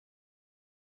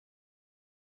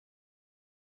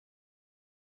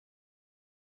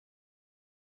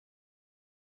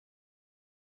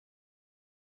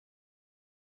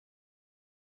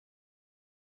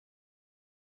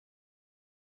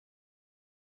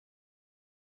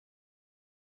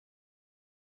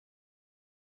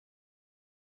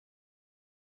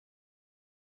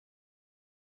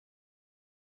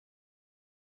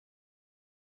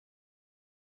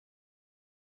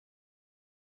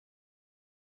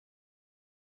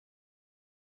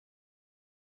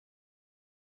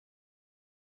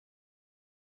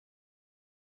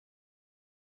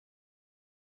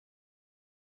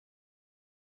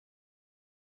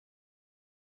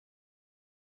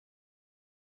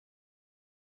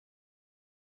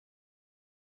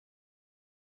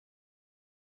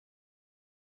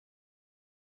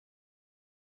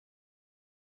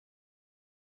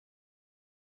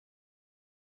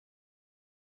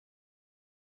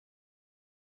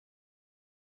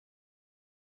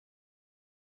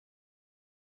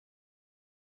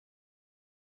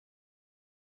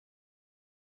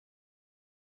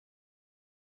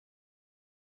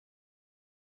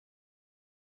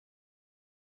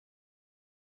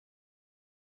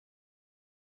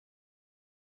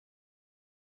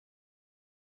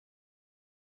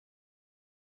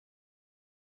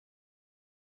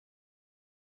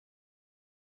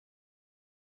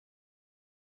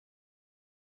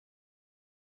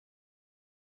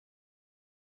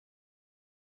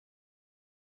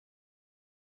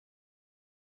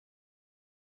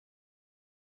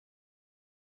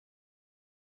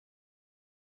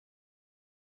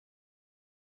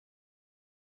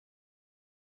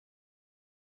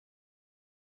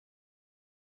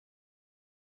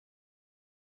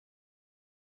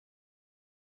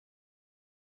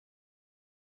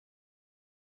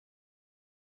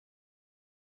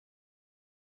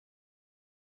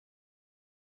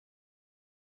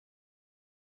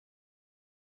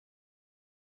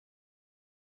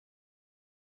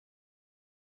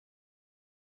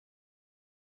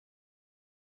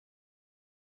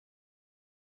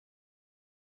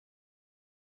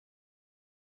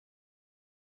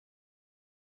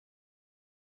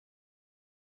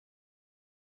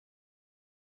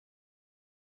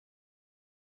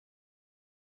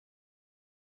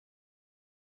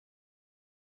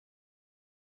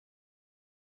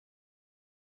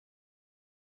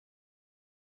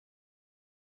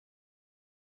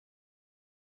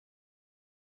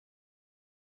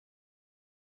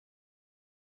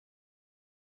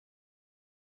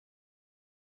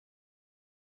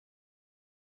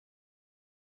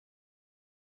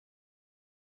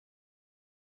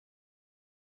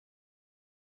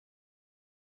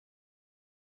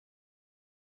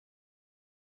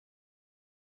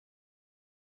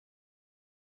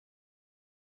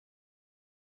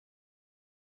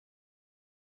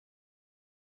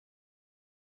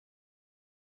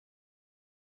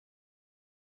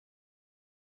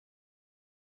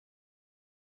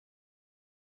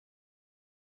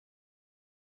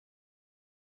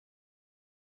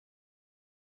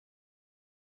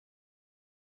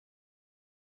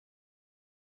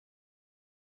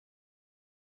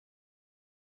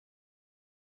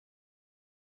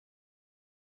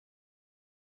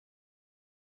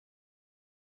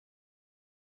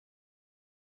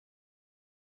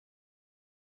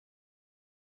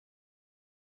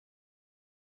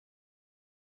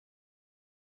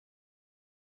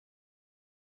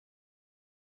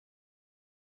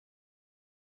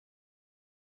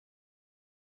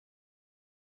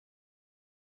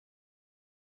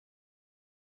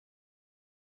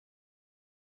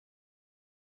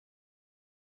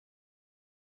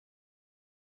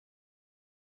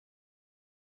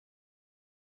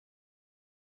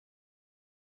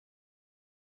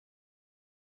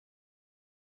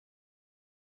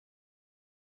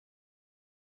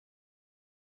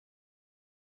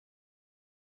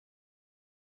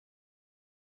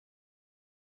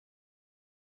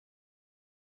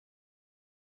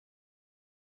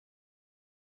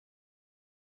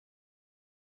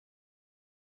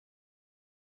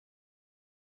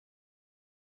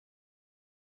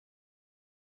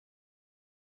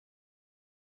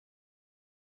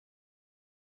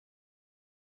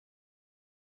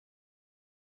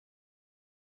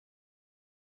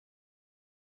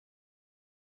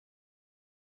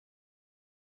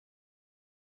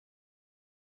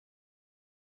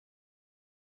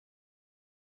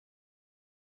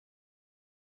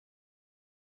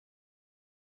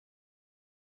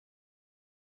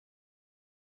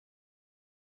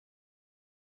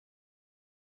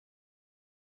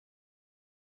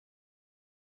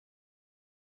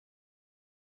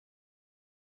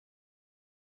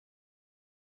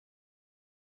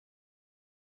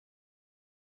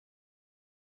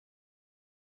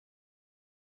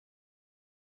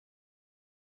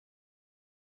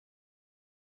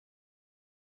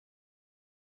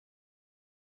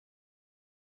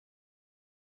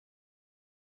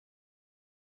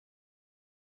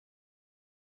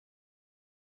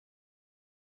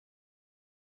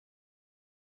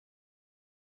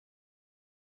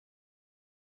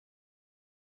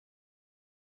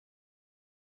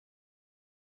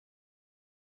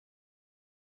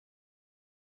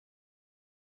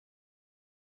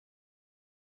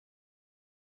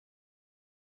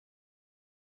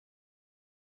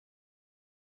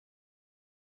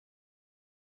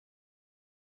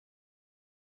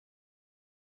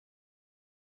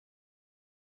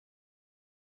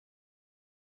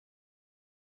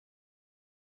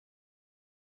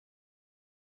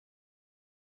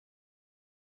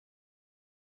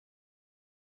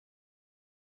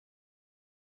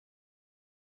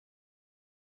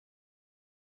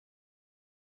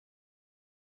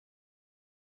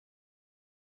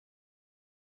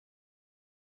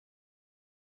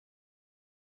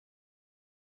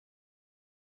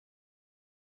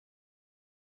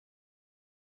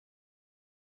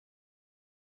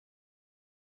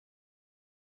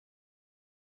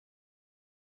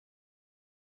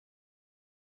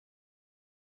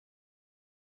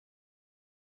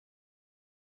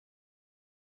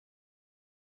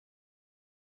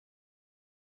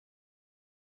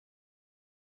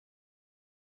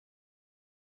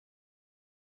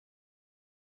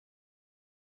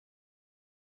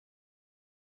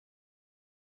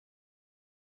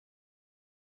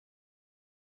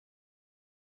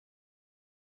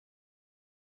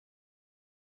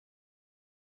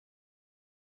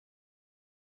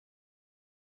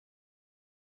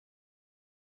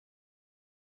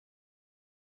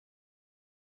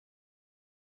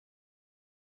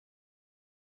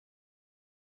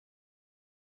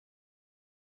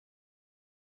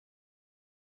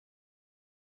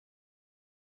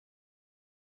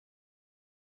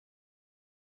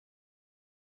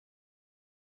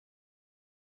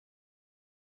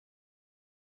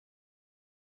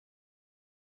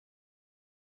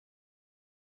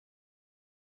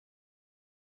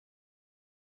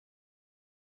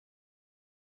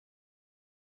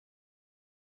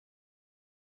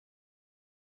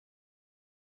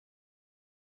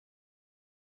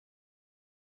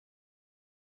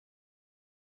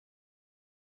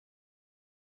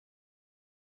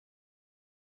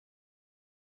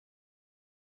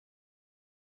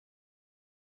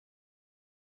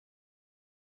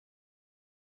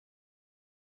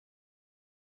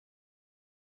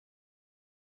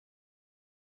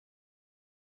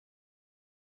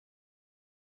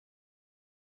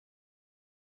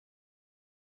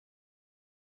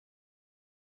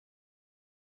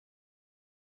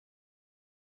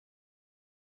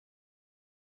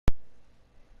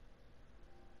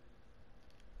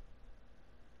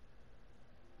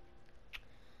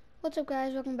What's up,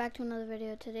 guys? Welcome back to another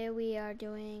video. Today we are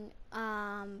doing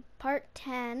part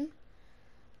 10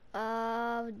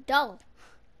 of Dull.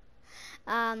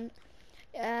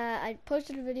 I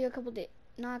posted a video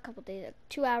not a couple days,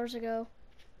 2 hours ago,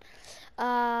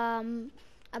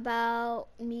 about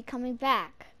me coming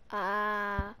back.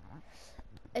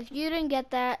 If you didn't get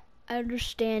that, I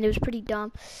understand. It was pretty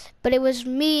dumb, but it was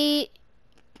me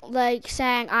like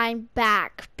saying I'm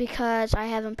back because I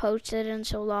haven't posted in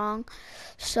so long.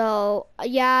 So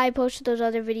yeah, I posted those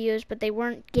other videos, but they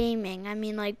weren't gaming. I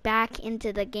mean, like, back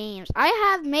into the games. I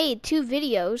have made 2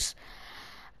 videos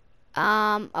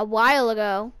a while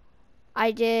ago. I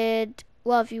did,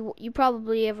 well, if you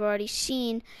probably have already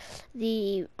seen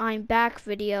the I'm back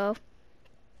video.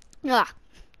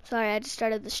 Sorry, I just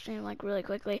started the stream like really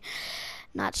quickly.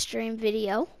 Not stream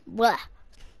video. Blah.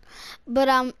 But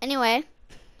anyway,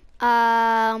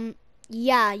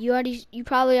 yeah, you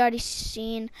probably already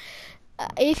seen,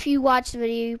 if you watched the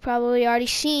video, you probably already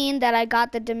seen that I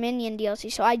got the Dominion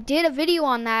DLC. So I did a video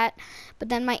on that, but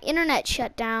then my internet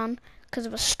shut down because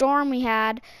of a storm we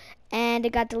had, and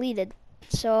it got deleted.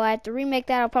 So I have to remake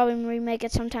that. I'll probably remake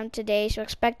it sometime today, so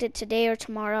expect it today or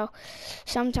tomorrow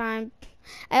sometime.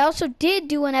 I also did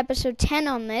do an episode 10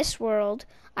 on this world.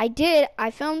 I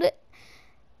filmed it,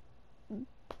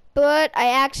 but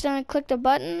I accidentally clicked a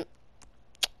button,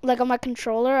 like on my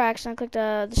controller. I accidentally clicked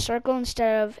the circle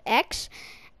instead of X.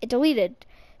 It deleted.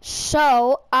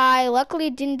 So I luckily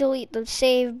didn't delete the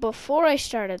save before I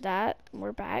started that.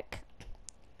 We're back,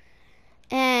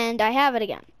 and I have it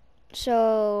again.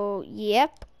 So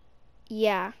yep,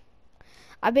 yeah.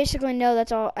 I basically know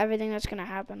everything that's gonna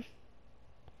happen.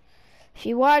 If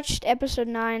you watched episode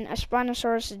 9, a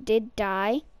Spinosaurus did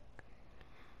die,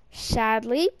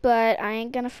 sadly, but I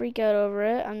ain't gonna freak out over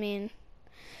it. I mean,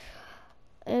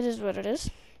 it is what it is.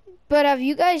 But have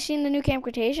you guys seen the new Camp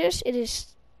Cretaceous? It is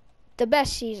the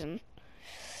best season.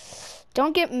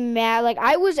 Don't get mad. Like,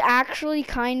 I was actually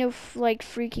kind of like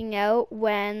freaking out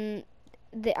when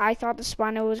I thought the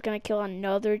Spino was gonna kill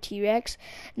another T-Rex.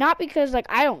 Not because, like,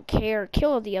 I don't care,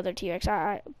 kill the other T-Rex.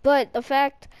 But the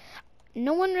fact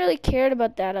no one really cared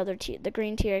about that other the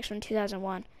green T-Rex from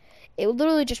 2001. It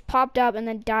literally just popped up and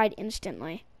then died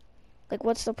instantly. Like,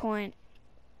 what's the point?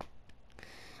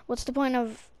 What's the point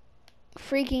of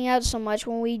freaking out so much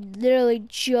when we literally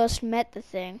just met the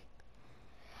thing?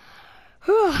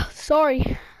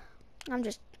 Sorry. I'm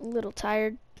just a little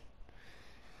tired.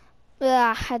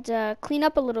 I had to clean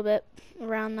up a little bit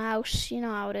around the house. You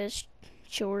know how it is.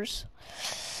 Chores.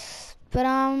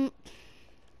 But,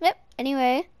 yep.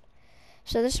 Anyway.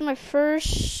 So this is my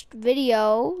first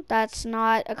video that's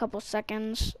not a couple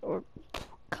seconds or a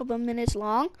couple minutes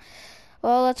long.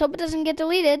 Well, let's hope it doesn't get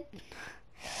deleted.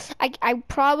 I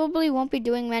probably won't be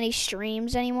doing many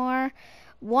streams anymore.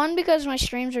 One, because my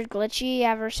streams are glitchy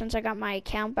ever since I got my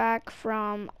account back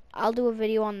from, I'll do a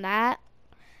video on that.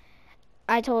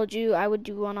 I told you I would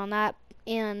do one on that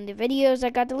in the videos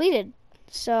that got deleted.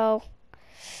 So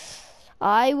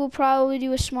I will probably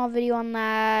do a small video on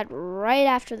that right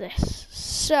after this.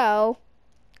 So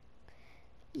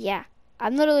yeah,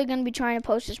 I'm literally going to be trying to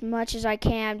post as much as I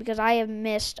can because I have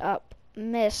I've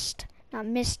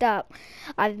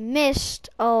missed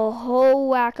a whole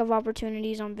whack of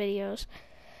opportunities on videos.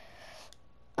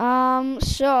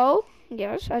 So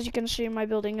yes, as you can see, my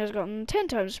building has gotten 10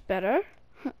 times better.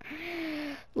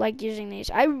 Like using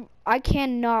these. I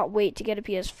cannot wait to get a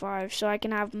PS5 so I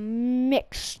can have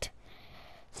mixed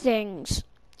things.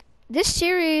 This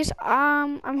series,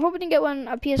 I'm hoping to get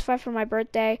a PS5 for my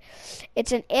birthday.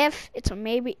 It's an if, it's a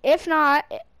maybe. If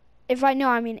not, if I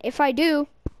do,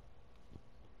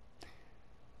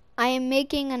 I am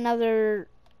making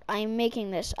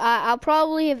this. I'll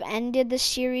probably have ended the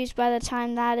series by the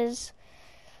time that is.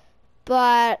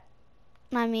 But,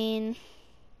 I mean,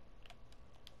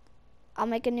 I'll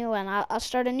make a new one. I'll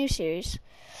start a new series.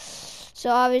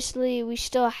 So obviously we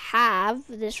still have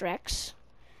this Rex.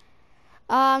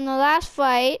 The last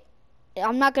fight,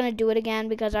 I'm not going to do it again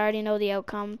because I already know the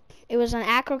outcome. It was an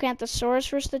Acrocanthosaurus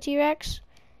versus the T-Rex.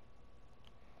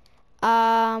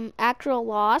 Acro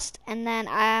lost, and then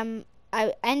I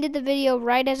ended the video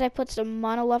right as I put some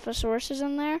Monolophosaurus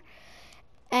in there.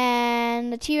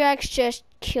 And the T-Rex just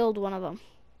killed one of them.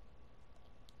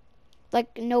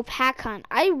 Like, no pack hunt.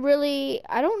 I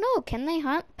don't know. Can they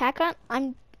hunt? Pack hunt?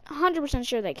 I'm 100%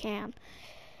 sure they can.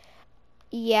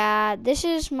 Yeah, this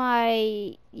is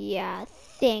my,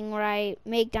 thing where I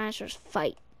make dinosaurs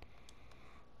fight.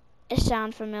 It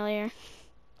sounds familiar.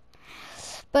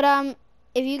 But,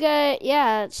 if you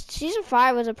guys, season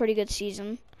 5 was a pretty good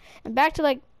season. And back to,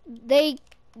 like, they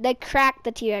they cracked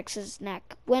the T-Rex's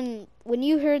neck. When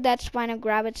you heard that Spino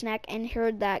grab its neck and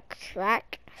heard that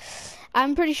crack,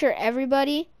 I'm pretty sure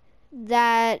everybody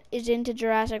that is into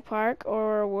Jurassic Park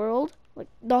or World, like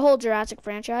the whole Jurassic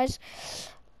franchise,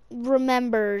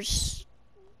 remembers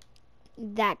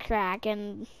that crack.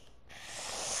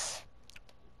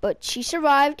 But she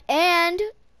survived, and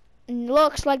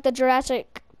looks like the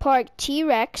Jurassic Park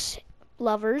T-Rex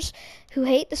lovers who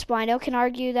hate the Spino can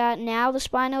argue that now the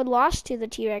Spino lost to the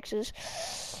T-Rexes.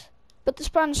 But the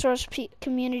Spinosaurus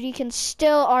community can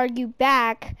still argue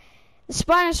back. The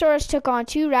Spinosaurus took on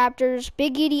 2 raptors,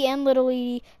 Big Edie and Little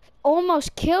Edie,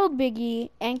 almost killed Big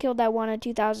E and killed that one in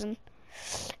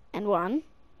 2001.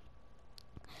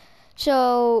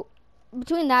 So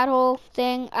between that whole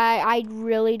thing, I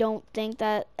really don't think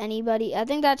that anybody, I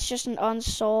think that's just an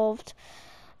unsolved,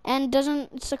 and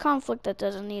it's a conflict that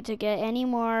doesn't need to get any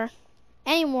more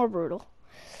brutal.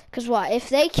 Cause what, if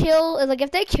they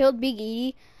killed Big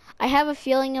Edie, I have a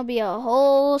feeling there'll be a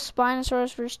whole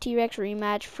Spinosaurus versus T-Rex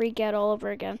rematch, freak out all over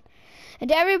again.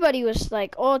 And everybody was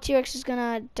like, oh, T-Rex is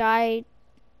gonna die.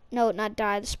 No, not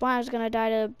die. The Spino's gonna die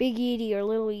to Big Edie or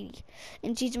Little Edie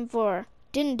in season 4.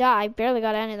 Didn't die, barely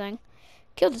got anything.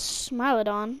 Killed the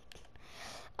Smilodon.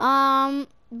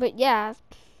 But yeah.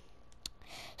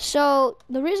 So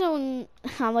the reason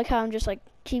I like how I'm just like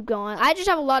keep going, I just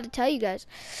have a lot to tell you guys.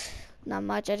 Not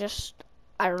much. I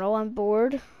don't know. I'm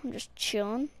bored. I'm just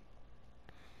chilling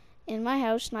in my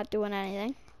house, not doing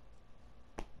anything.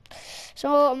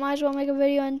 So I might as well make a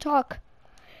video and talk.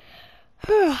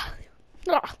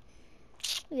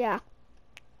 Yeah.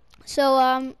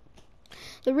 So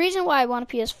the reason why I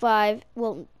want a PS5,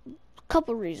 well, a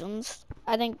couple reasons.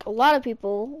 I think a lot of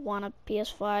people want a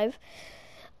PS5.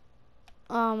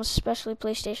 Especially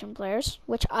PlayStation players,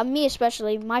 which me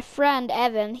especially. My friend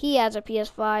Evan, he has a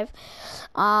PS5.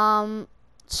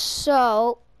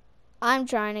 So I'm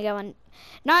trying to get one,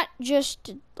 not just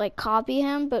to like copy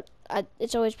him, but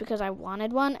it's always because I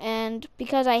wanted one, and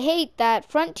because I hate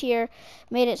that Frontier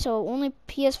made it so only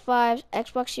PS5s,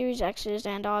 Xbox Series X's,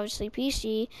 and obviously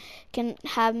PC can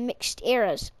have mixed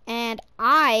eras. And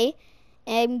I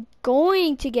am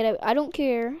going to get it. I don't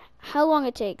care how long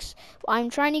it takes. I'm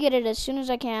trying to get it as soon as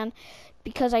I can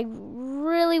because I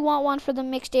really want one for the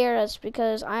mixed eras,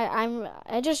 because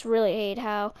I just really hate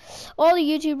how all the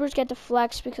YouTubers get to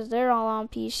flex because they're all on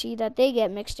PC that they get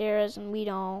mixed eras and we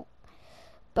don't.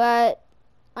 But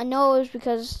I know it's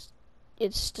because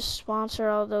it's the sponsor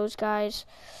of those guys.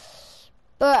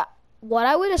 But what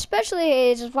I would especially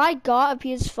hate is if I got a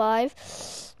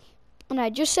PS5 and I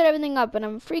just set everything up and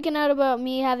I'm freaking out about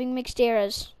me having mixed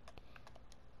eras,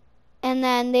 and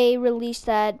then they release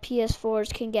that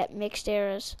PS4s can get mixed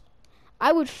eras.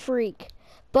 I would freak.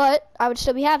 But I would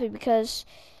still be happy because,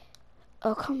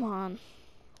 oh, come on.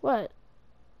 What?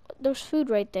 There's food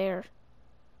right there.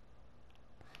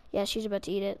 Yeah, she's about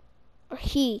to eat it. Or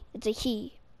he. It's a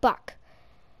he. Buck.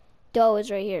 Doe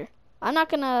is right here. I'm not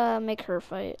gonna make her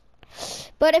fight.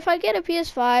 But if I get a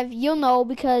PS5, you'll know,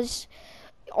 because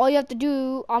all you have to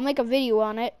do, I'll make a video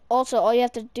on it. Also, all you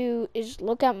have to do is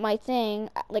look at my thing.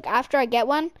 Like, after I get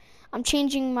one, I'm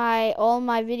changing all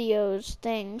my videos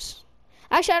things.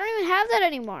 Actually, I don't even have that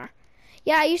anymore.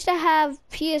 Yeah, I used to have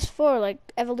PS4, like,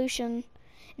 Evolution.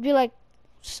 It'd be like,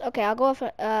 okay, I'll go off,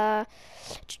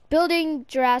 building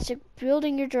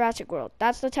your Jurassic World.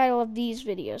 That's the title of these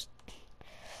videos.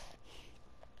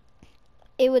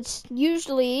 It would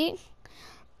usually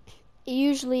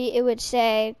it would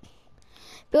say,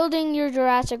 building your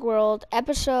Jurassic World,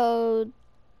 episode,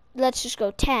 let's just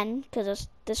go 10, because it's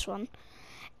this one.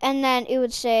 And then it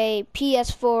would say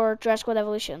PS4 Jurassic World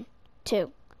Evolution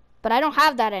 2. But I don't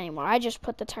have that anymore. I just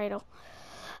put the title.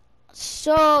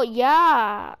 So,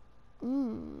 yeah.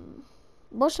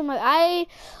 Most of my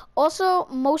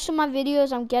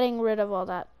videos, I'm getting rid of all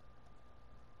that.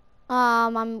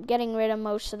 I'm getting rid of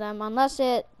most of them, unless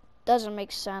it doesn't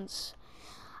make sense.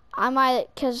 I might,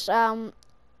 because,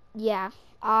 yeah.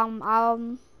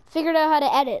 Figured out how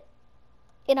to edit.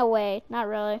 In a way, not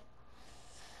really.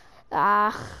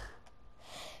 I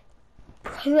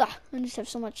just have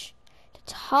so much to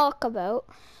talk about.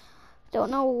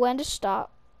 Don't know when to stop.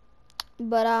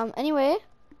 But, anyway.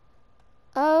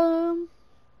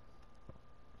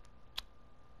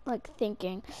 Like,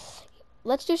 thinking.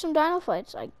 Let's do some dino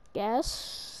fights, I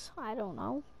guess. I don't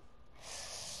know.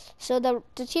 So, the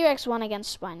T-Rex won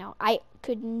against Spino. I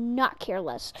could not care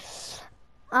less.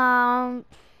 Yeah,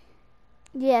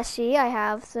 see, I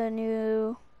have the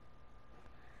new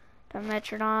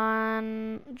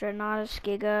Dimetrodon, Dreadnoughtus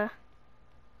Giga,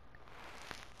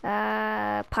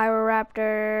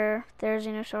 Pyroraptor,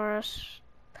 Therizinosaurus,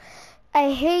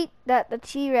 I hate that the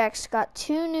T-Rex got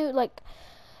two new, like,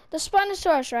 the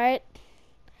Spinosaurus, right?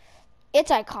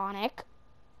 It's iconic.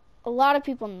 A lot of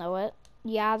people know it.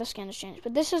 Yeah, the skin has changed,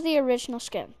 but this is the original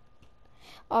skin.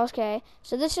 Okay,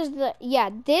 so this is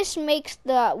this makes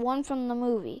the one from the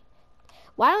movie.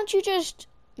 Why don't you just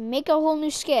make a whole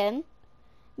new skin,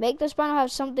 make the Spino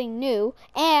have something new,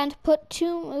 and put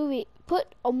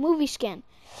a movie skin?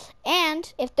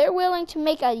 And if they're willing to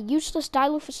make a useless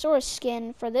Dilophosaurus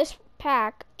skin for this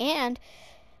pack, and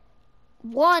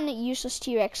one useless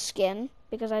T-Rex skin,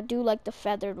 because I do like the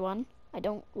feathered one. I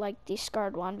don't like the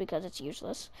scarred one because it's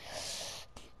useless.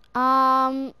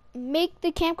 Make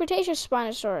the Camp Cretaceous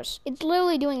Spinosaurus. It's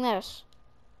literally doing this.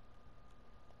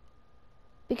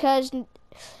 Because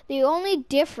the only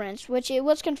difference, which it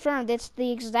was confirmed, it's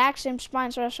the exact same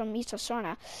Spinosaurus from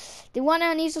Easosaurna. The one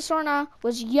on Easosaurna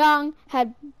was young,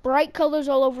 had bright colors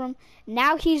all over him.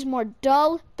 Now he's more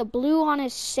dull. The blue on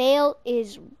his sail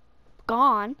is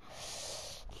gone.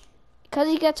 Because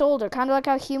he gets older, kind of like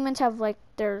how humans have like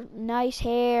their nice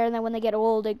hair, and then when they get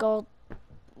old, it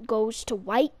goes to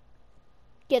white.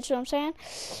 Get what I'm saying?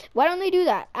 Why don't they do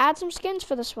that? Add some skins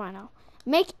for the Spino.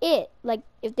 Make it, like,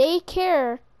 if they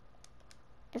care,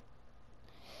 if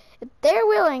they're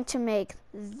willing to make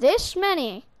this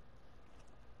many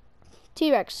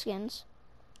T-Rex skins,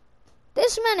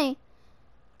 this many,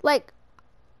 like,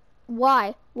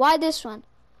 why? Why this one?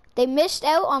 They missed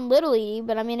out on Little Edie,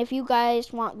 but I mean, if you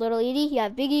guys want Little Edie, you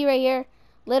have Big E right here.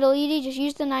 Little Edie, just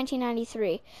use the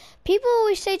 1993. People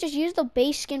always say just use the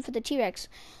base skin for the T-Rex.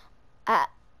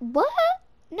 What?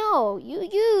 No, you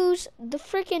use the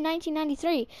freaking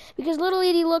 1993 because Little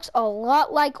Edie looks a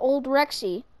lot like old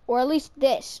Rexy, or at least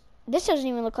this. This doesn't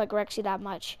even look like Rexy that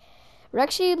much.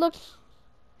 Rexy looks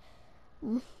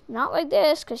not like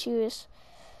this because she was...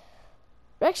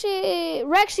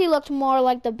 Rexy looked more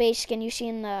like the base skin you see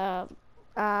in the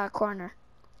corner.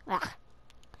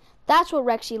 That's what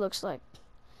Rexy looks like.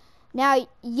 Now,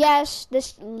 yes,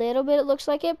 this little bit it looks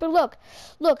like it, but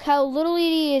look how Little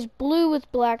Edie is blue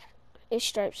with black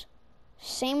stripes.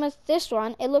 Same with this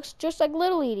one. It looks just like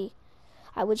Little Edie.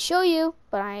 I would show you,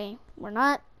 but we're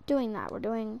not doing that. We're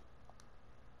doing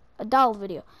a doll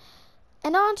video.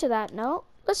 And on to that note,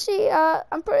 let's see.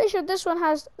 I'm pretty sure this one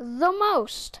has the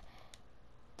most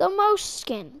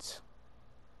skins.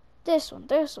 This one.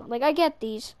 Like, I get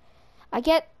these. I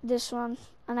get this one,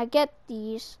 and I get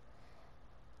these.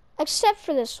 Except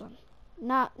for this one.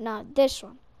 Not this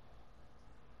one.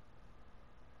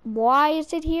 Why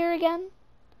is it here again?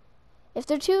 If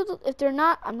they're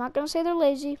not, I'm not going to say they're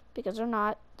lazy, because they're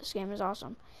not. This game is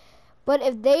awesome. But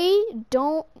if they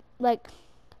don't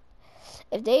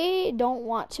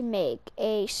want to make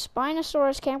a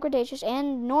Spinosaurus, Camp Cretaceous,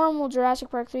 and normal Jurassic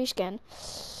Park 3 skin,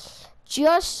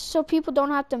 just so people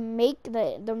don't have to make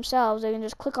themselves, they can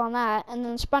just click on that, and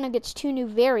then Spino gets 2 new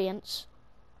variants.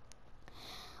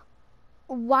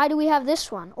 Why do we have this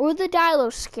one? Or the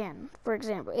Dilo skin, for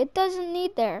example. It doesn't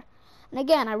need there. And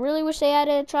again, I really wish they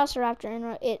added a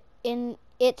Trociraptor in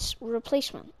its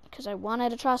replacement, because I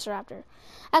wanted a Trociraptor.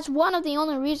 That's one of the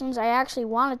only reasons I actually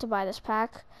wanted to buy this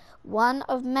pack. One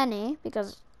of many,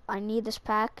 because I need this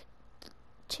pack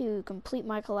to complete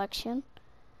my collection.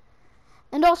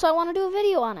 And also, I want to do a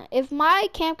video on it. If my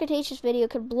Camp Cretaceous video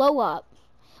could blow up,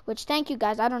 which thank you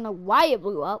guys, I don't know why it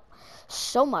blew up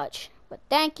so much, but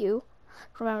thank you.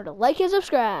 Remember to like and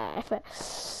subscribe.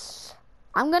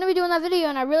 I'm going to be doing that video,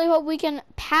 and I really hope we can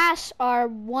pass our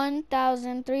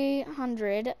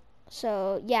 1,300.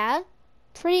 So, yeah,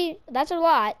 that's a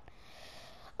lot.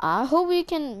 I hope we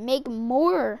can make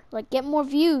more, like get more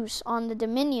views on the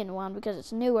Dominion one because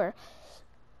it's newer.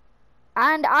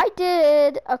 And I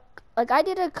did a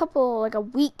couple, like a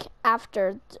week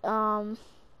after, I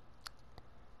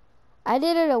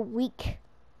did it a week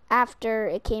after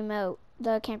it came out,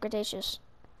 the Camp Cretaceous.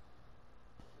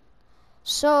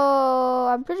 So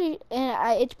I'm pretty.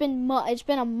 It's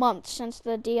been a month since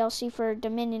the DLC for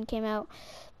Dominion came out,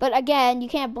 but again, you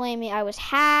can't blame me. I was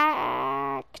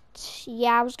hacked.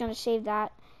 Yeah, I was gonna save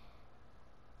that.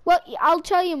 Well, I'll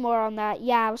tell you more on that.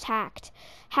 Yeah, I was hacked.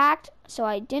 So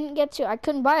I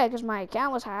couldn't buy it because my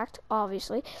account was hacked,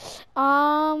 obviously.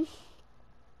 And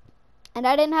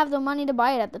I didn't have the money to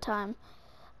buy it at the time.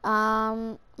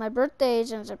 My birthday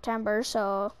is in September,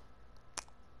 so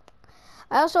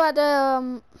I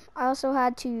also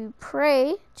had to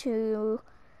pray to,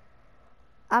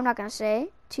 I'm not gonna say,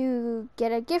 to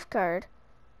get a gift card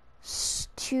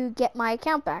to get my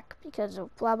account back because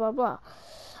of blah blah blah.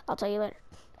 I'll tell you later.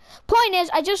 Point is,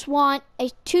 I just want a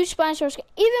 2 Spinosaurus skin.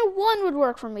 Even one would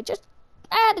work for me. Just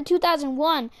add a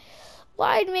 2001.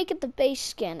 Why'd make it the base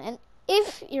skin? And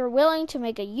if you're willing to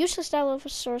make a useless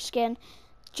Dilophosaurus skin,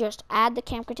 just add the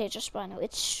Camp Cretaceous Spino.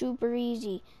 It's super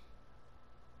easy.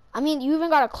 I mean, you even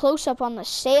got a close-up on the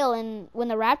sail and when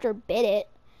the raptor bit it,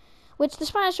 which the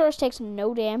Spinosaurus takes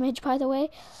no damage, by the way.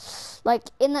 Like,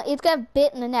 it's got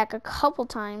bit in the neck a couple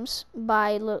times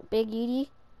by Big Edie.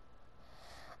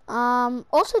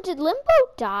 Also, did Limbo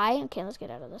die? Okay, let's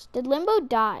get out of this. Did Limbo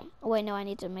die? Oh, wait, no, I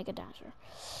need to make a dinosaur.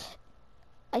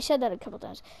 I said that a couple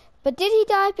times. But did he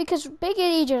die? Because Big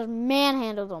Edie just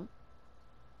manhandled him.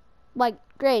 Like,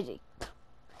 crazy.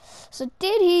 So,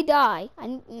 did he die?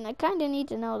 I kind of need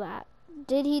to know that.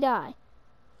 Did he die?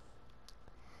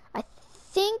 I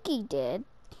think he did.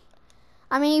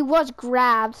 I mean, he was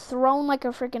grabbed, thrown like a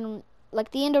freaking...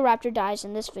 Like, the Indoraptor dies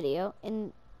in this video.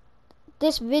 In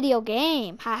this video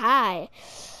game. Ha-ha.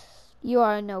 You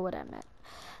already know what I meant.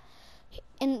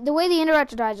 And the way the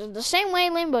Indoraptor dies is the same way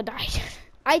Limbo died.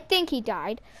 I think he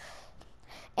died.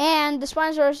 And the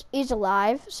Spinosaurus is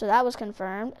alive, so that was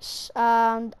confirmed.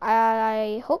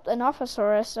 I hope the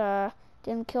Anophosaurus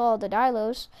didn't kill all the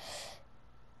Dilos.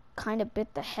 Kind of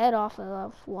bit the head off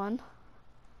of one.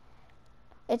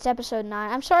 It's episode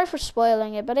 9. I'm sorry for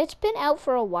spoiling it, but it's been out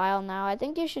for a while now. I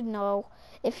think you should know.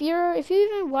 If you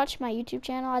even watch my YouTube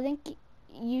channel, I think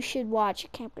you should watch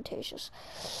Camp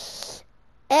Cretaceous.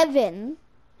 Evan,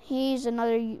 he's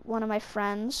another one of my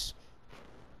friends.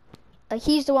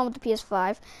 He's the one with the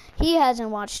PS5. He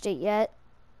hasn't watched it yet,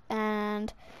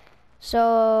 and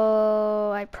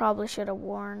so I probably should have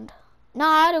warned. No,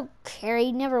 I don't care.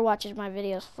 He never watches my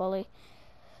videos fully.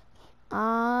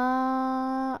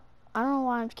 I don't know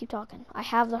why I keep talking. I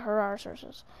have the hurrah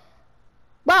sources.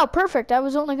 Wow, perfect. I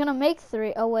was only gonna make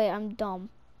 3. Oh wait, I'm dumb.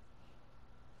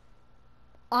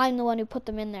 I'm the one who put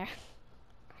them in there.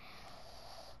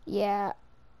 Yeah.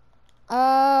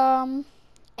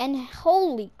 And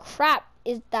holy crap,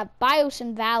 is that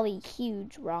Biosyn Valley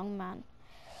huge? Wrong, man.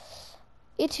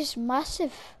 It is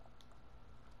massive.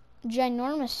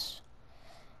 Ginormous.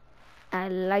 I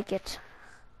like it.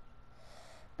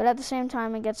 But at the same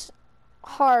time, it gets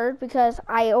hard because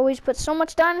I always put so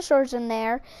much dinosaurs in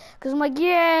there because I'm like,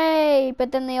 yay!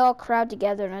 But then they all crowd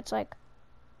together and it's like,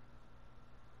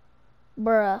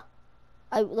 bruh.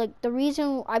 I like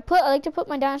to put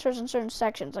my dinosaurs in certain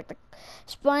sections, like the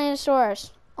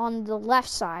Spinosaurus on the left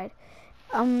side,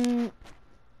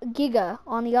 Giga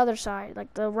on the other side,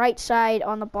 like the right side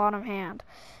on the bottom hand,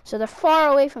 so they're far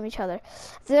away from each other.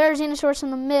 There's Xenosaurus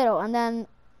in the middle, and then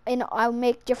I'll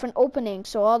make different openings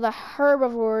so all the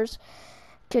herbivores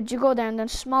could go there, and then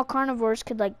small carnivores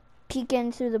could like peek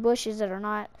in through the bushes that are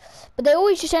not. But they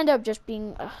always just end up just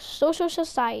being a social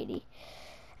society.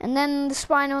 And then the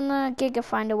Spino and the Giga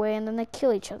find a way, and then they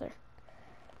kill each other.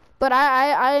 But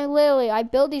I literally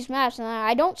build these maps, and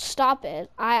I don't stop it.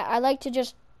 I like to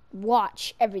just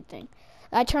watch everything.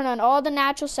 I turn on all the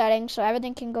natural settings so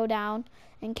everything can go down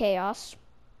in chaos,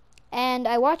 and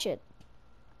I watch it.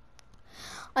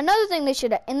 Another thing they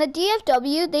should, in the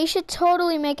DFW, they should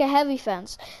totally make a heavy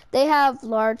fence. They have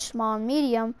large, small, and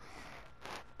medium,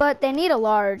 but they need a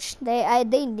large.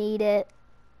 They need it.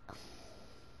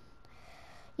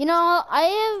 You know,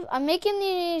 I'm making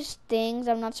these things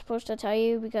I'm not supposed to tell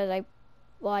you because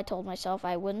I told myself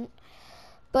I wouldn't.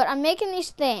 But I'm making these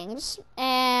things,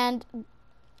 and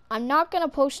I'm not going to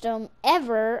post them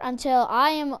ever until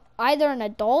I am either an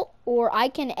adult or I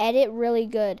can edit really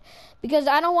good. Because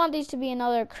I don't want these to be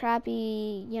another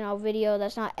crappy, video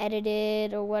that's not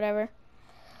edited or whatever.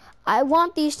 I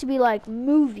want these to be like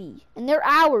movie, and they're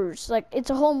hours. Like, it's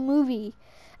a whole movie.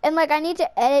 And like I need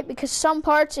to edit because some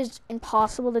parts is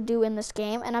impossible to do in this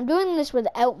game, and I'm doing this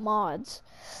without mods.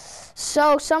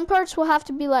 So some parts will have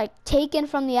to be like taken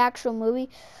from the actual movie.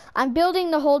 I'm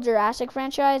building the whole Jurassic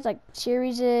franchise, like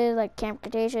series, like Camp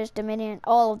Cretaceous, Dominion,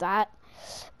 all of that.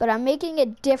 But I'm making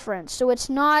it different, so it's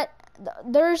not.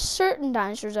 There's certain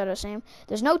dinosaurs that are the same.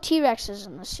 There's no T-Rexes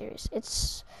in this series.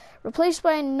 It's replaced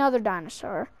by another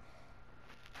dinosaur.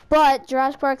 But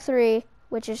Jurassic Park 3,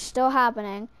 which is still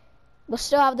happening, we'll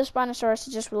still have the Spinosaurus.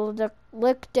 It just will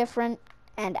look different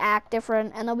and act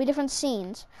different, and there'll be different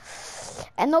scenes.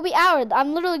 And there'll be hours.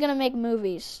 I'm literally going to make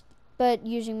movies, but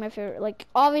using my favorite. Like,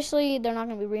 obviously, they're not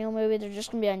going to be real movies. They're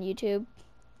just going to be on YouTube.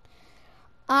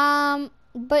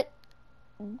 But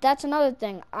that's another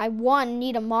thing. I,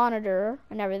 need a monitor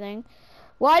and everything.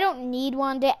 Well, I don't need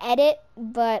one to edit,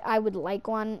 but I would like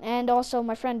one. And also,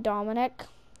 my friend Dominic,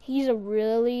 he's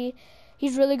really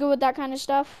good with that kind of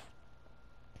stuff.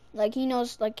 Like, he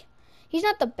knows, like, he's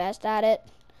not the best at it,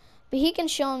 but he can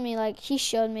show me, like, he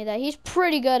showed me that he's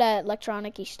pretty good at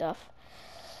electronic-y stuff.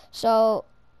 So,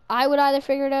 I would either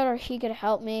figure it out or he could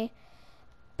help me.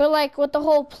 But, like, with the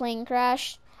whole plane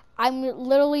crash, I'm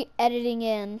literally editing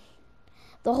in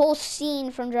the whole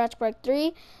scene from Jurassic Park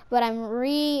 3, but I'm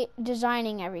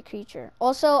redesigning every creature.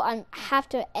 Also, I have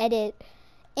to edit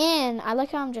in. I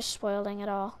like how I'm just spoiling it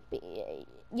all.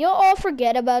 You'll all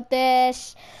forget about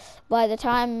this by the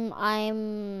time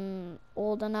I'm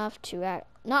old enough to act.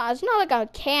 No, it's not like I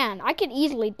can. I could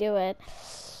easily do it.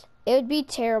 It would be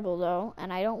terrible, though,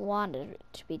 and I don't want it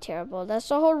to be terrible. That's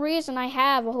the whole reason I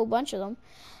have a whole bunch of them.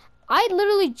 I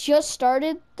literally just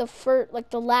started the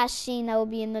last scene that will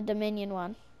be in the Dominion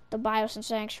one, the Bios and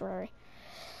Sanctuary.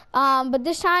 But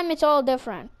this time it's all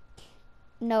different.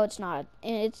 No, it's not.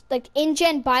 It's like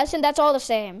InGen Bison, that's all the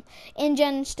same.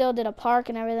 InGen still did a park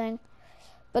and everything,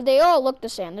 but they all look the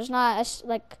same. There's not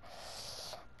like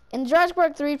in Jurassic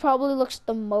Park 3 probably looks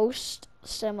the most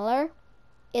similar.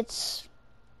 It's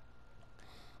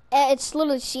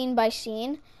literally scene by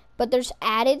scene, but there's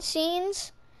added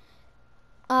scenes.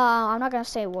 I'm not gonna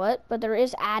say what, but there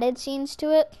is added scenes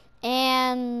to it,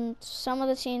 and some of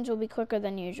the scenes will be quicker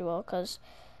than usual because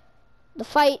the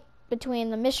fight between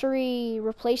the mystery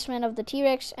replacement of the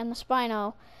T-Rex and the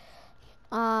Spino,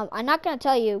 I'm not gonna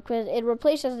tell you because it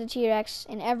replaces the T-Rex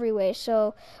in every way.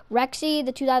 So Rexy,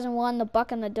 the 2001, the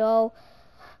Buck and the Doe,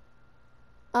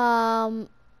 and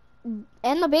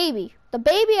the baby. The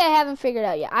baby I haven't figured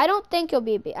out yet. I don't think it'll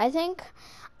be a baby. I think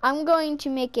I'm going to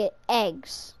make it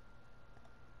eggs.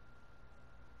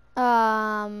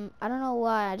 I don't know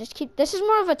why. This is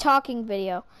more of a talking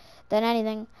video than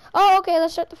anything. Oh, okay,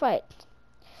 let's start the fight.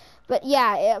 But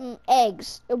yeah,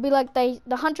 eggs. It'll be like the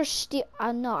hunter steal.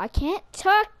 No, I can't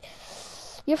talk.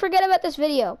 You forget about this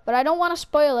video, but I don't want to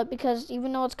spoil it because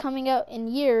even though it's coming out in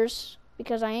years,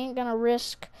 because I ain't gonna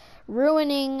risk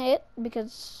ruining it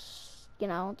because, you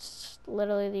know, it's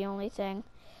literally the only thing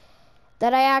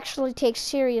that I actually take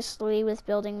seriously with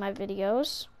building my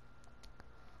videos.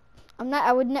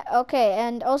 Okay,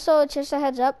 and also just a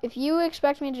heads up, if you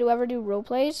expect me to ever do role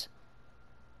plays,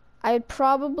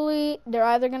 they're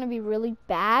either going to be really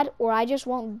bad or I just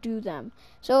won't do them.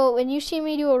 So when you see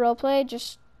me do a role play,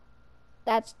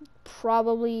 I'm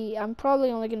probably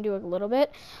only going to do a little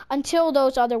bit until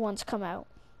those other ones come out.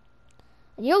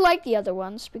 And you'll like the other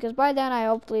ones because by then I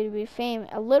hopefully to be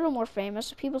a little more famous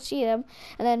so people see them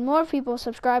and then more people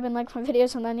subscribe and like my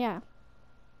videos and then yeah.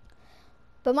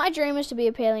 But my dream is to be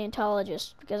a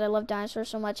paleontologist because I love dinosaurs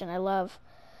so much and I love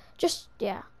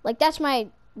like that's my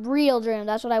real dream.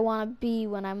 That's what I want to be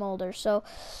when I'm older. So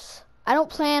I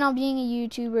don't plan on being a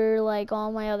YouTuber like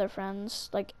all my other friends.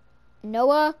 Like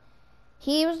Noah,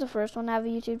 he was the first one to have a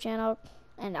YouTube channel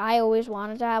and I always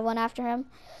wanted to have one after him.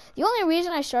 The only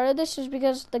reason I started this is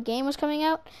because the game was coming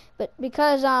out, but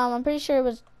because I'm pretty sure it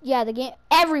was the game.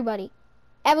 Everybody,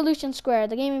 Evolution Square,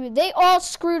 the game, they all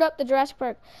screwed up the Jurassic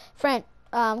Park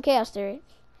Chaos Theory.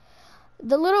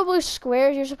 The little blue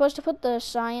squares, you're supposed to put the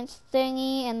science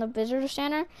thingy and the visitor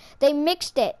center. They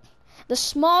mixed it. The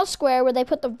small square where they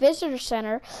put the visitor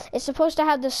center is supposed to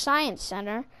have the science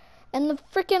center, and the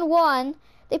freaking one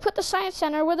they put the science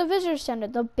center where the visitor center.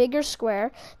 The bigger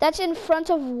square that's in front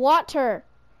of water.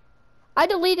 I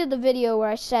deleted the video where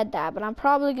I said that, but I'm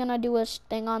probably gonna do a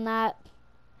thing on that.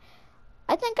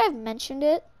 I think I've mentioned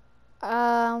it,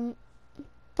 but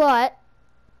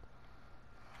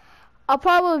I'll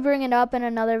probably bring it up in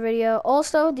another video.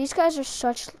 Also, these guys are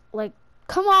such,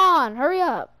 come on, hurry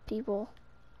up, people.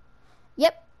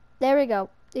 Yep, there we go.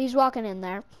 He's walking in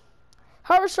there.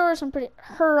 Hurasaurus,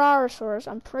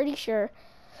 I'm pretty sure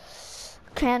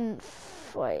can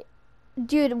fight.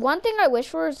 Dude, one thing I wish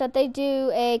for is that they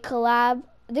do a collab.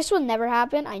 This will never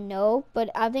happen, I know, but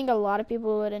I think a lot of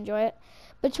people would enjoy it.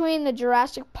 Between the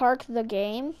Jurassic Park, the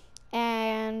game,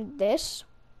 and this.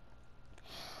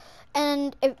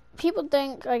 And if people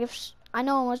think, I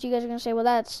know most of you guys are going to say, well,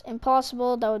 that's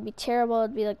impossible, that would be terrible,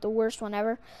 it'd be like the worst one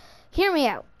ever. Hear me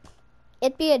out.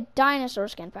 It'd be a dinosaur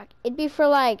skin pack. It'd be for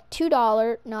like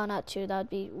 $2. No, not 2, that would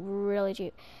be really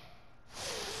cheap.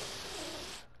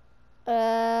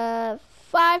 $5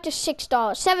 to $6,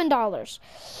 $7.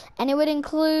 And it would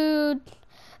include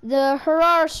the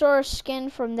Hurasaurus skin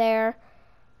from there.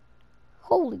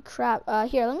 Holy crap.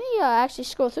 Here, let me actually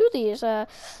scroll through these. You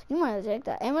might take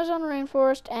that. Amazon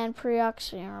Rainforest and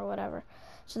Preoxy or whatever.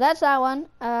 So that's that one.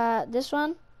 This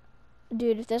one.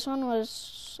 Dude, if this one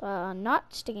was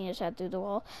not sticking his head through the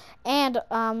wall and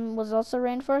was also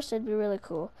Rainforest, it'd be really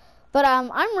cool. But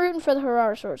I'm rooting for the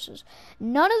Hurarosauruses.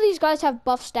 None of these guys have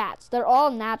buff stats. They're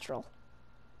all natural.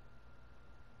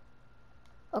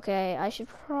 Okay, I should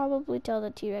probably tell the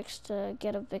T-Rex to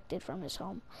get evicted from his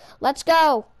home. Let's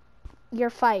go! Your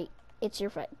fight. It's your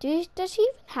fight. Does he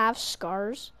even have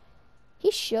scars? He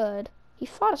should. He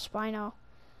fought a Spino.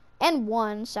 And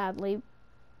won, sadly.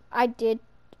 I did.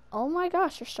 Oh my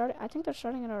gosh, they're starting. I think they're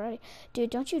starting it already. Dude,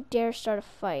 don't you dare start a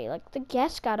fight. Like, the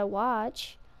guests gotta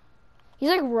watch. He's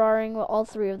like roaring with all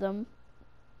three of them.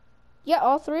 Yeah,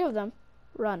 all three of them.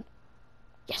 Run.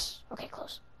 Yes. Okay,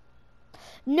 close.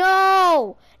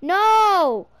 No!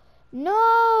 No!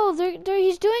 No!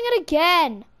 He's doing it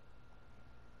again.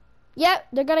 Yep,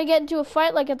 they're gonna get into a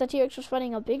fight like if the T-Rex was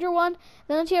fighting a bigger one.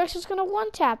 Then the T-Rex is gonna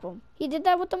one-tap him. He did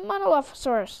that with the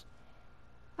Monolophosaurus.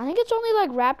 I think it's only like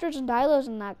raptors and dilos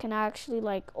and that can actually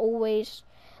like always,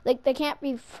 like they can't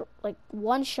be like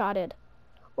one-shotted.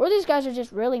 Or these guys are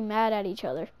just really mad at each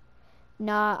other.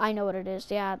 Nah, I know what it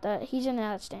is. Yeah, he's in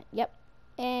that stand. Yep.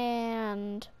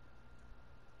 And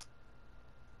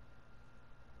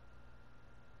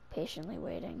patiently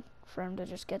waiting for him to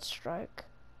just get struck.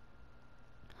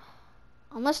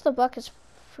 Unless the buck is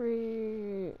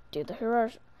free. Dude, the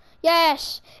heroes.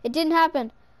 Yes! It didn't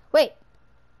happen. Wait.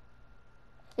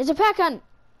 It's a pack hunt.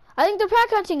 I think they're pack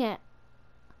hunting it.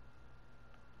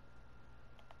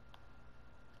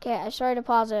 Okay, I started to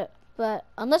pause it, but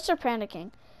unless they're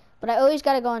panicking. But I always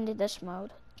gotta go into this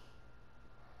mode.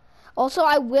 Also,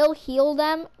 I will heal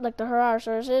them, like the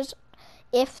Herosaurus,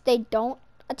 if they don't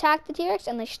attack the T-Rex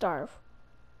and they starve.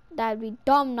 That'd be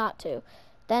dumb not to.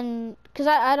 Then, because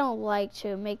I don't like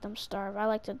to make them starve. I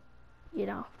like to, you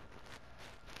know.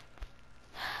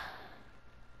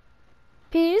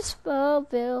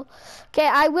 Peacefulville. Okay,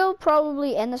 I will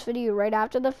probably end this video right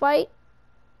after the fight.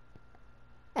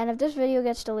 And if this video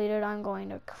gets deleted, I'm going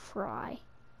to cry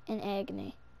in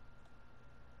agony.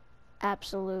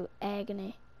 Absolute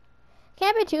agony.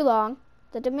 Can't be too long.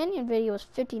 The Dominion video was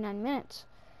 59 minutes.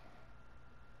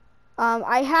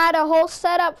 I had a whole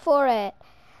setup for it,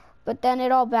 but then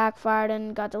it all backfired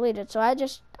and got deleted. So I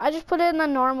just put it in the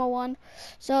normal one.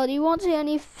 So you won't see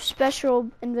any special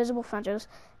invisible fences.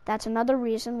 That's another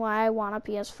reason why I want a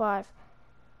PS5.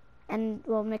 And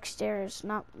well, mixed errors,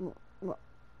 not. Well,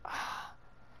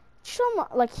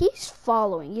 like he's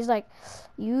following. He's like,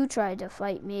 you tried to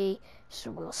fight me,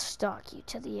 so we'll stalk you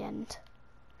to the end.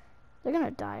 They're gonna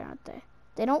die, aren't they?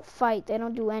 They don't fight. They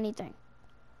don't do anything.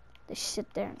 They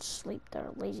sit there and sleep their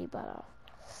lazy butt off.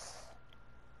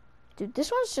 Dude,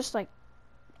 this one's just like,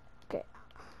 okay.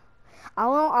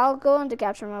 I'll go into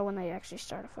capture mode when they actually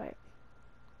start a fight.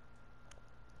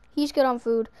 He's good on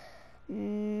food.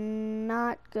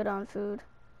 Not good on food.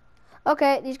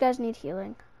 Okay, these guys need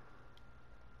healing.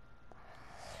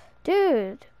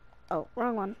 Dude. Oh,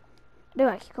 wrong one. Dude,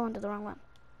 I keep going to the wrong one.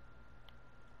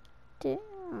 Dang.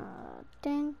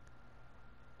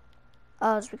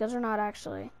 Oh, it's because they're not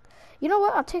actually. You know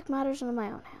what? I'll take matters into my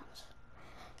own hands.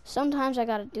 Sometimes I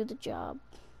gotta do the job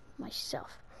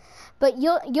myself. But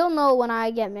you'll know when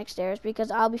I get mixed errors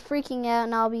because I'll be freaking out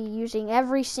and I'll be using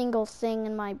every single thing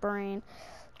in my brain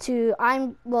to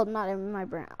well, not in my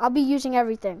brain. I'll be using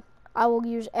everything. I will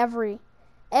use everything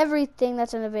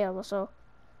that's available. So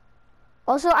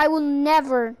also I will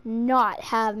never not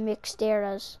have mixed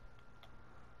errors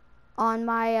on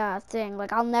my thing.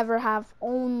 Like I'll never have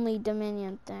only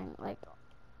Dominion thing, like,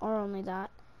 or only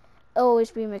that. Always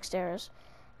be mixed errors,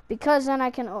 because then I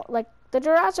can like the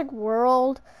Jurassic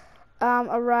World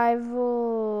arrival.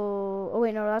 Oh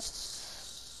wait, no,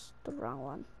 that's the wrong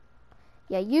one.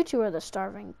 Yeah, you two are the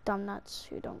starving dumb nuts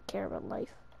who don't care about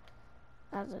life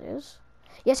as it is.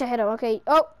 Yes, I hit him. Okay.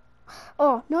 Oh,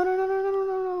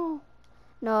 no.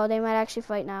 No, they might actually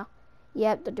fight now.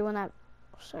 Yep, they're doing that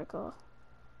circle.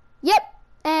 Yep,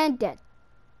 and dead.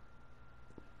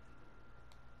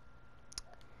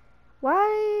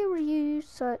 Why were you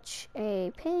such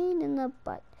a pain in the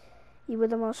butt? You were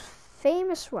the most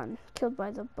famous one, killed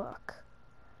by the buck.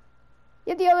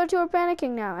 Yet the other two are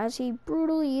panicking now as he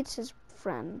brutally eats his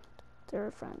friend,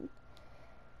 their friend.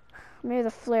 Maybe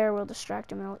the flare will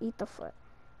distract him and he'll eat the foot.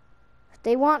 If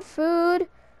they want food,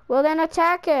 well then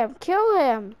attack him, kill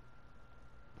him.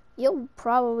 You'll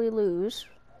probably lose.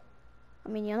 I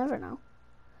mean, you'll never know.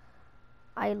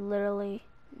 Nobody will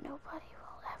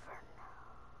ever know.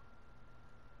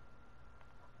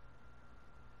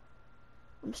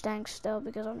 I'm staying still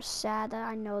because I'm sad that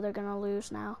I know they're gonna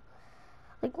lose now.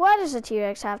 Like, why does the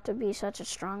T-Rex have to be such a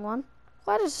strong one?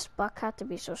 Why does this buck have to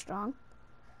be so strong?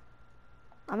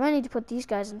 I'm gonna need to put these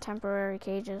guys in temporary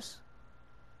cages.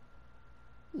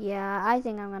 Yeah, I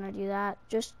think I'm gonna do that.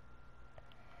 Just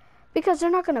because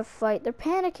they're not gonna fight. They're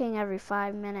panicking every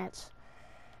 5 minutes.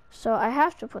 So I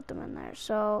have to put them in there.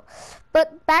 So,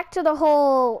 but back to the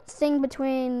whole thing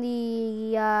between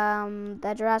the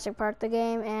Jurassic Park the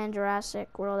game and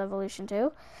Jurassic World Evolution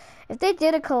 2. If they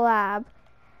did a collab,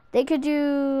 they could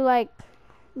do like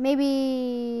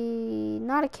maybe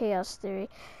not a chaos theory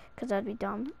because that'd be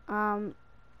dumb.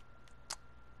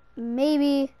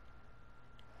 maybe,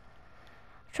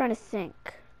 I'm trying to think.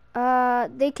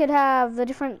 They could have the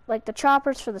different, like the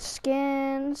choppers for the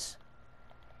skins.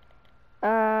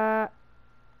 And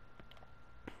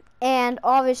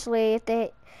obviously,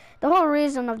 the whole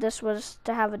reason of this was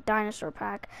to have a dinosaur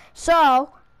pack.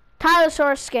 So,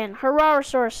 Tylosaurus skin,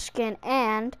 Herarosaurus skin,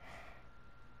 and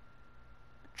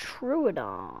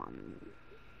Troodon.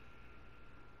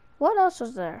 What else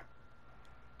was there?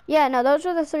 Yeah, no, those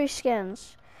are the 3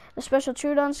 skins. The special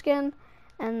Troodon skin,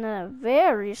 and the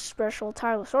very special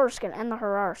Tylosaurus skin, and the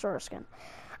Herarosaurus skin.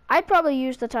 I'd probably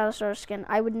use the Tylosaurus skin.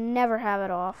 I would never have it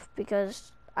off,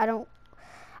 because I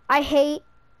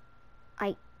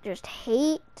just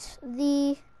hate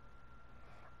the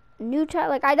new type.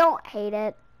 Like, I don't hate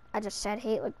it. I just said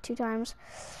hate like 2 times.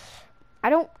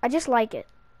 I just like it.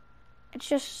 It's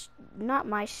just not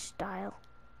my style.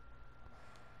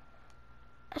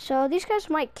 So these guys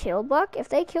might kill Buck. If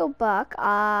they kill Buck,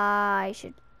 I'll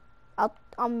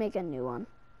make a new one.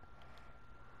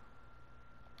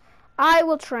 I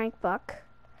will trank Buck.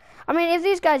 I mean, if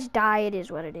these guys die, it is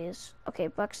what it is. Okay,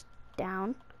 Buck's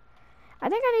down. I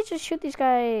think I need to shoot these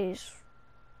guys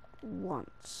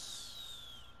once.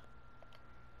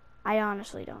 I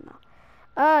honestly don't know.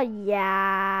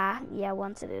 Yeah,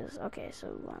 once it is. Okay, so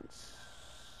once.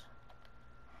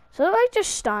 So they're like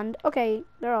just stunned. Okay,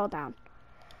 they're all down.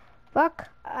 Buck,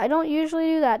 I don't usually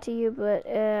do that to you, but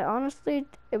honestly,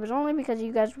 it was only because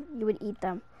you would eat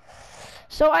them.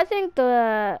 So I think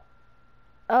oh,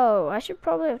 I should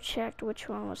probably have checked which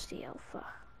one was the alpha.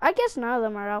 I guess none of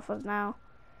them are alphas now.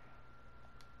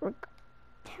 Damn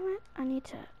it, I need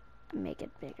to make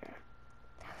it bigger.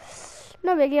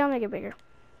 No biggie, I'll make it bigger.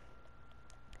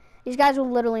 These guys will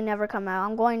literally never come out.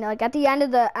 I'm going to, like, at the end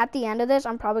of this,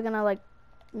 I'm probably gonna, like,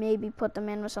 maybe put them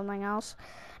in with something else.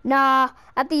 Nah,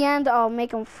 at the end, I'll make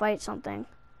them fight something.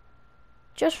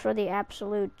 Just for the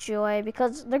absolute joy,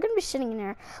 because they're gonna be sitting in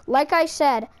there. Like I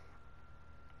said,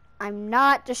 I'm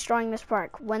not destroying this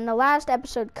park. When the last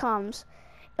episode comes,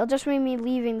 it'll just be me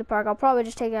leaving the park. I'll probably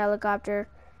just take a helicopter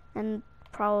and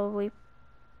probably,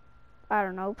 I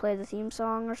don't know, play the theme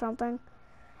song or something.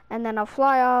 And then I'll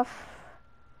fly off.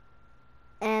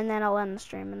 And then I'll end the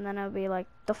stream. And then it'll be like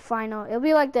the final. It'll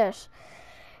be like this.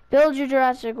 Build your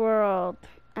Jurassic World.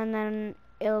 And then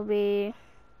it'll be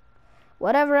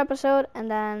whatever episode. And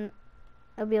then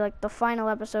it'll be like the final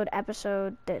episode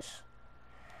this.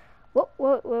 What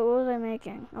was I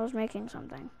making? I was making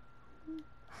something.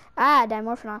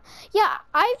 Dimorphodon. Yeah,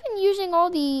 I've been using all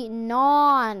the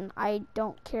I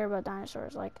don't care about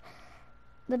dinosaurs. Like,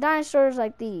 the dinosaurs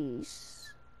like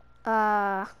these.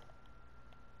 Like,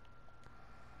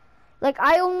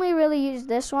 I only really use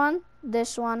this one,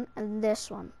 and this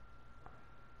one.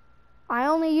 I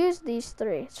only use these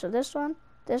 3. So this one,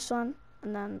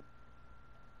 and then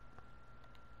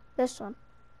this one.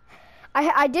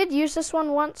 I did use this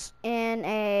one once in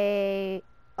a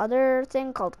other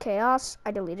thing called Chaos.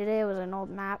 I deleted it. It was an old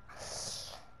map.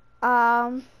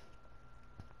 But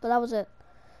that was it.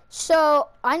 So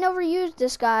I never used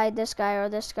this guy, or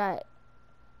this guy.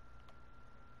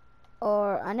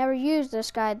 Or I never used this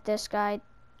guy.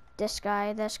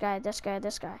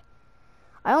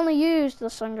 I only used the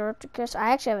Slingoripithecus.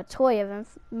 I actually have a toy of him,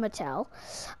 Mattel,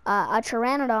 a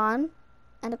Pteranodon,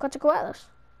 and a Quetzalcoatlus.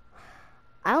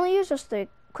 I only use those 3.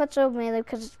 Quetzal mainly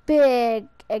because it's big,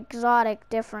 exotic,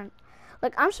 different.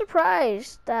 Like, I'm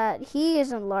surprised that he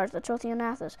isn't large, the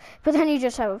Trotheonathus. But then you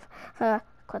just have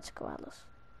Quetzalcoatlus.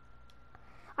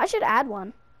 I should add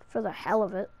one for the hell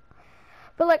of it.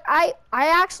 But like, I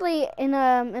actually in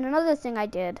another thing I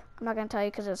did. I'm not gonna tell you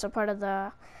because it's a part of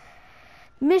the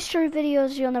mystery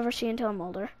videos you'll never see until I'm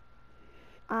older.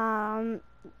 The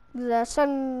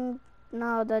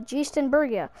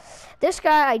Geestenbergia. This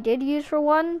guy I did use for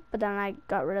one, but then I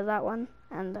got rid of that one,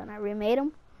 and then I remade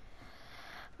him.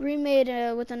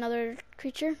 With another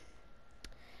creature.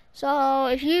 So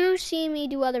if you see me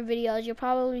do other videos, you'll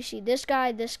probably see this guy,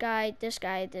 and this guy,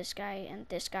 and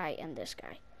this guy.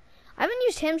 I haven't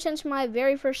used him since my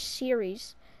very first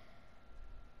series.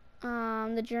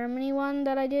 The Germany one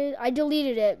that I did. I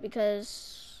deleted it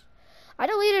because I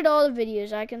deleted all the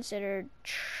videos I considered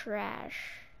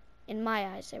trash. In my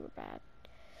eyes, they were bad.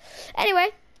 Anyway,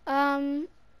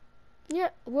 yeah,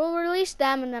 we'll release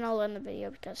them and then I'll end the video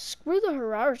because screw the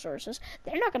Herarosaurus.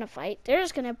 They're not going to fight. They're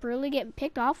just going to brutally get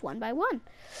picked off one by one.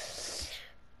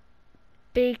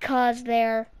 Because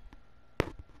they're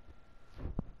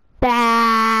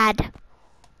bad.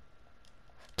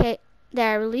 Okay,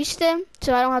 there, I released them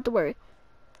so I don't have to worry.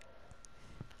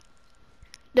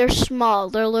 They're small.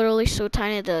 They're literally so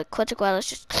tiny the Quetzalcoatlus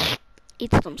just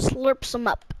eats them, slurps them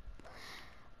up.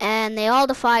 And they all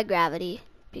defy gravity,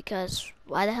 because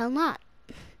why the hell not?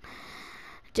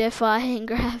 Defying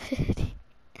gravity.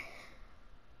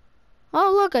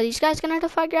 Oh, look, are these guys gonna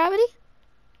defy gravity?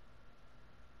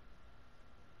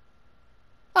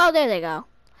 Oh, there they go.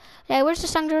 Hey, where's the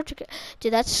Sungdra?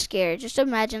 Dude, that's scary. Just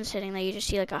imagine sitting there, you just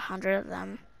see like 100 of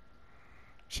them.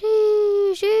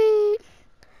 Gee.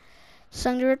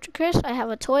 Sungdra Chris, I have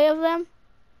a toy of them.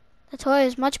 The toy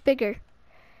is much bigger.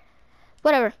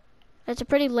 Whatever. It's a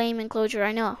pretty lame enclosure,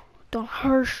 I know. Don't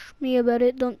harsh me about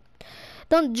it.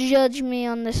 Don't judge me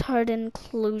on this hard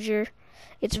enclosure.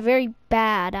 It's very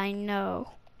bad, I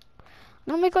know.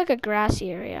 I'm gonna make like a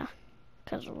grassy area,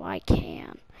 because I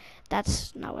can.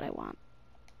 That's not what I want.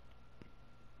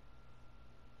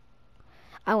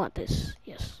 I want this,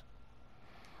 yes.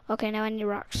 Okay, now I need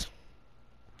rocks.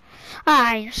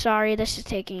 I'm sorry, this is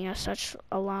taking us such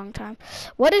a long time.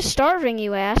 What is starving,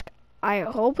 you ask? I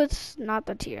hope it's not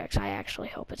the T-Rex. I actually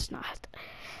hope it's not.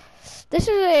 This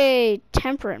is a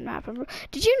temperate map.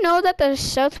 Did you know that the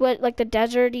southwest, like the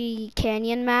deserty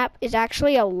canyon map, is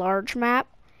actually a large map?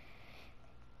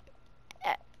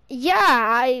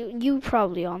 Yeah, you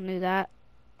probably all knew that.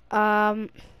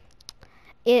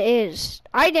 It is.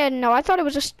 I didn't know. I thought it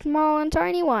was a small and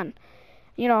tiny one.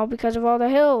 You know, because of all the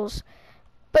hills.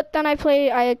 But then I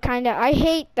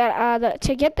hate that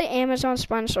to get the Amazon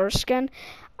Spinosaurus skin,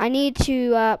 I need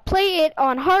to play it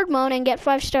on hard mode and get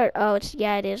 5 stars. Oh, it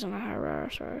is on the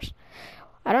Harasaurus.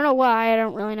 I don't know why. I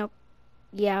don't really know.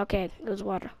 Yeah, okay. It was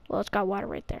water. Well, it's got water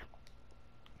right there.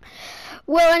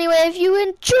 Well, anyway, if you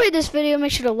enjoyed this video,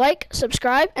 make sure to like,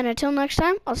 subscribe, and until next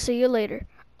time, I'll see you later.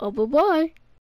 Oh, bye-bye.